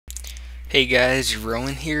Hey guys,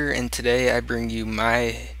 Roan here, and today I bring you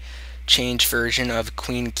my changed version of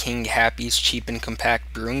Queenkinghappy's cheap and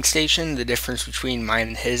compact brewing station. The difference between mine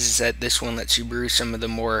and his is that this one lets you brew some of the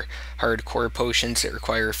more hardcore potions that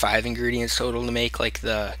require 5 ingredients total to make, like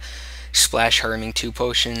the Splash Harming 2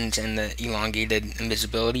 potions and the Elongated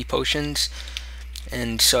Invisibility potions.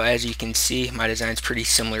 And so as you can see, my design's pretty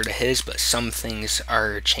similar to his, but some things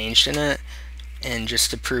are changed in it. And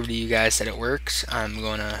just to prove to you guys that it works, I'm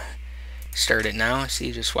going to start it now.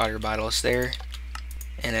 See, just water bottles there,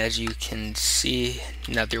 and as you can see,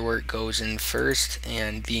 netherwort goes in first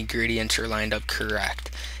and the ingredients are lined up correct.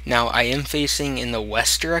 Now I am facing in the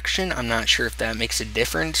west direction. I'm not sure if that makes a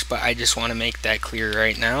difference, but I just want to make that clear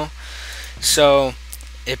right now. So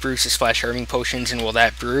it brews the splash harming potions, and while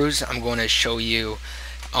that brews, I'm going to show you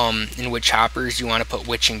in which hoppers you want to put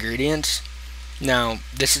which ingredients. Now,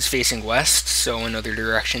 this is facing west, so in other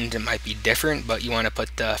directions it might be different, but you want to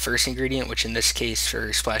put the first ingredient, which in this case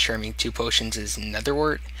for Splash Harming 2 potions is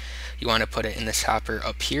netherwort. You want to put it in this hopper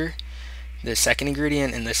up here. The second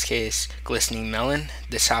ingredient, in this case, glistening melon,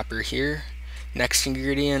 this hopper here. Next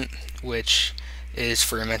ingredient, which is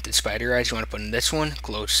fermented spider eyes, you want to put in this one,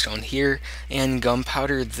 glowstone here, and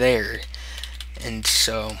gunpowder there. And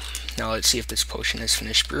so, now let's see if this potion is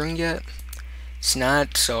finished brewing yet. It's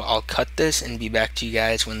not, so I'll cut this and be back to you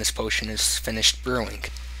guys when this potion is finished brewing.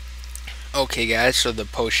 Okay guys, so the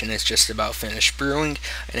potion is just about finished brewing,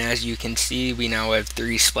 and as you can see, we now have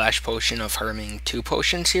 3 splash potion of harming 2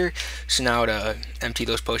 potions here. So now to empty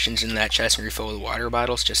those potions in that chest and refill with water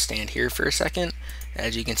bottles, just stand here for a second.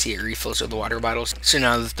 As you can see, it refills with the water bottles. So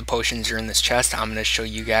now that the potions are in this chest, I'm going to show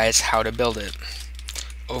you guys how to build it.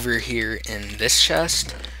 Over here in this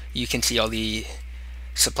chest, you can see all the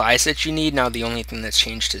supplies that you need. Now the only thing that's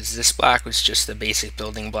changed is this block, which is just the basic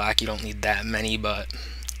building block. You don't need that many, but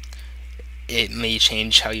it may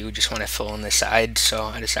change how you just want to fill in the side, so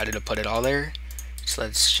I decided to put it all there. So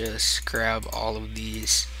let's just grab all of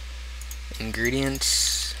these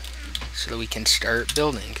ingredients so that we can start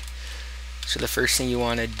building. So the first thing you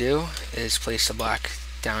want to do is place a block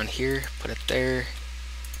down here, put it there,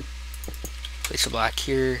 place a block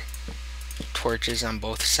here, torches on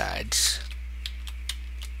both sides.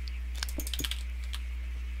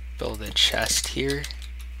 Build a chest here,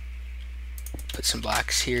 put some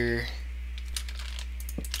blocks here,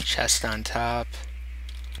 chest on top,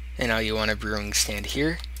 and now you want a brewing stand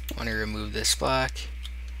here. Want to remove this block,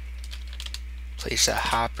 place a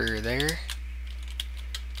hopper there.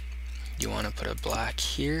 You want to put a block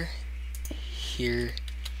here, here,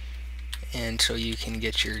 and so you can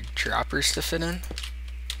get your droppers to fit in.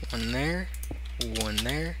 One there, one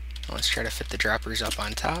there. Now let's try to fit the droppers up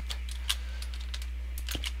on top.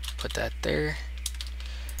 Put that there.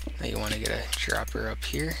 Now you want to get a dropper up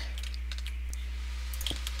here,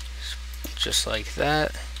 just like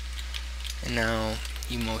that. And now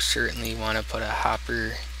you most certainly want to put a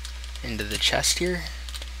hopper into the chest here.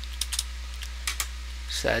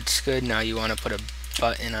 So that's good. Now you want to put a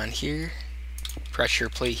button on here, pressure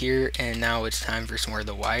plate here, and now it's time for some more of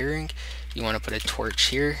the wiring. You want to put a torch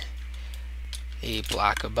here, a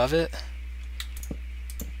block above it,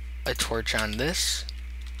 a torch on this,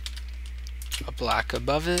 a block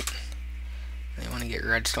above it. You want to get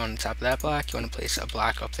redstone on top of that block. You want to place a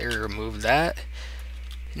block up there, remove that.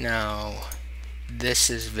 Now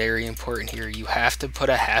this is very important here. You have to put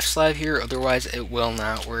a half slab here, otherwise it will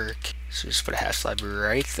not work. So just put a half slab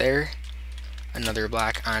right there, another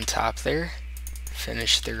block on top there,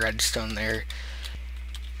 finish the redstone there.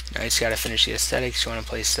 Now you just got to finish the aesthetics. You want to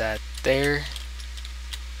place that there,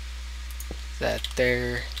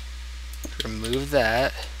 remove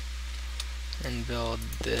that, and build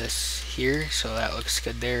this here, so that looks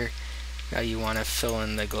good there. Now you want to fill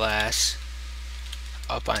in the glass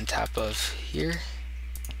up on top of here,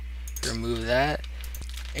 remove that,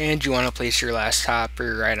 and you want to place your last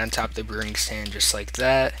hopper right on top of the brewing stand, just like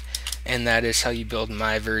that. And that is how you build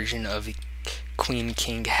my version of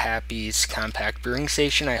Queenkinghappy's compact brewing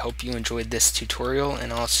station. I hope you enjoyed this tutorial,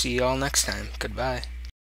 and I'll see you all next time. Goodbye.